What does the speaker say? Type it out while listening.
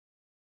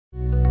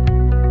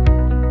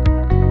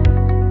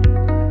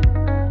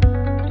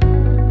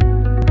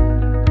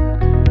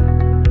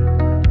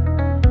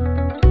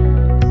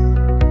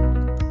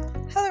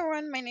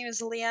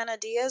is Leanna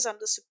Diaz. I'm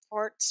the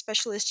support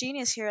specialist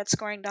genius here at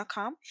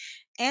scoring.com,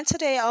 and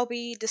today I'll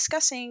be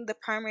discussing the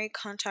primary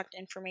contact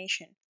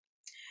information.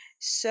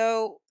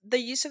 So, the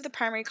use of the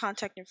primary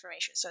contact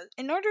information. So,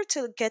 in order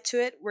to get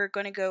to it, we're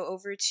going to go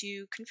over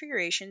to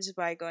configurations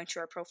by going to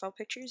our profile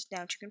pictures,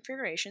 down to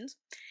configurations,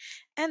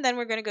 and then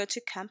we're going to go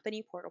to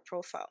company portal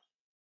profile.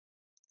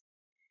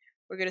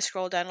 We're going to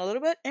scroll down a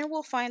little bit and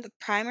we'll find the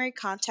primary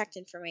contact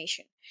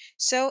information.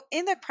 So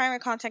in the primary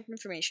contact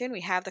information,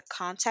 we have the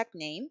contact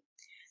name,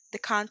 the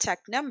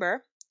contact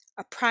number,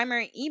 a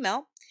primary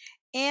email,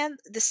 and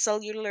the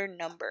cellular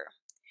number.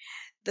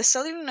 The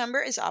cellular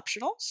number is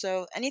optional,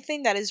 so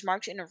anything that is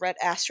marked in a red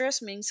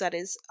asterisk means that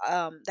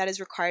is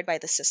required by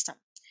the system.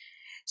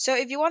 So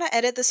if you want to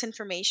edit this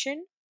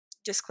information,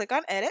 just click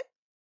on edit,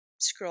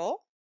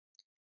 scroll,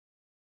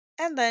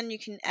 and then you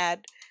can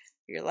add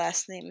your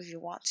last name if you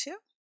want to.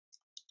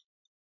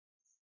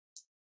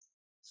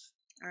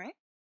 All right,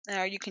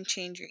 now you can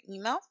change your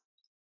email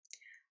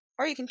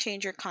or you can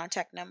change your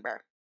contact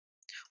number.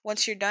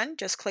 Once you're done,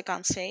 just click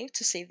on save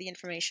to save the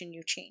information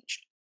you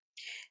changed.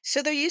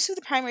 So the use of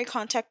the primary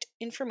contact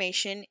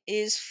information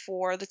is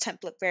for the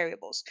template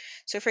variables.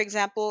 So for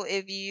example,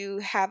 if you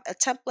have a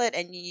template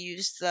and you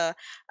use the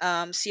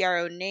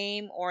CRO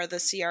name or the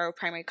CRO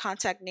primary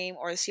contact name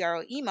or the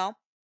CRO email,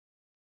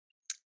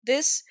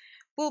 this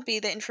will be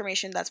the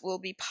information that will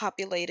be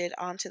populated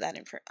onto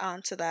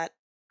that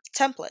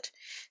template.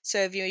 So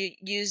if you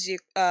use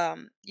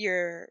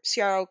your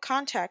CRO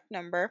contact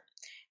number,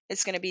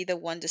 it's going to be the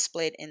one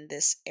displayed in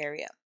this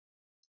area.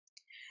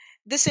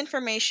 This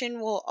information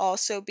will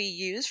also be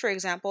used, for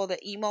example, the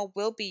email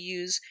will be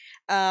used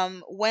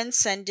when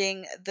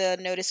sending the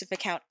notice of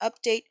account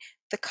update.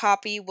 The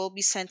copy will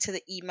be sent to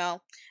the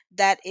email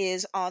that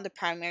is on the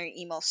primary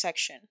email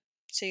section.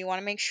 So you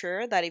want to make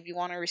sure that if you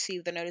want to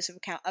receive the notice of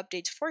account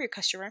updates for your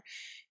customer,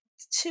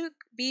 to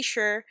be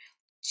sure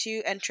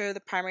to enter the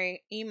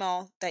primary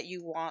email that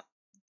you want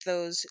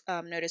those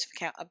notice of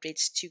account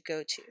updates to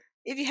go to.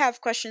 If you have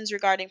questions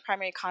regarding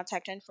primary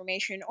contact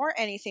information or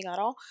anything at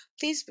all,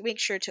 please make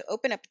sure to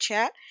open up a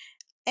chat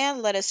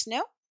and let us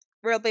know.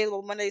 We're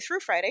available Monday through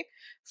Friday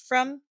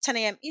from 10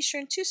 a.m.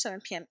 Eastern to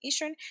 7 p.m.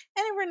 Eastern.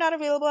 And if we're not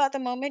available at the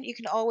moment, you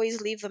can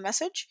always leave the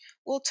message.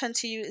 We'll tend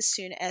to you as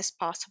soon as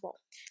possible.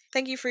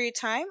 Thank you for your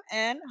time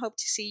and hope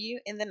to see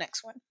you in the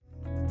next one.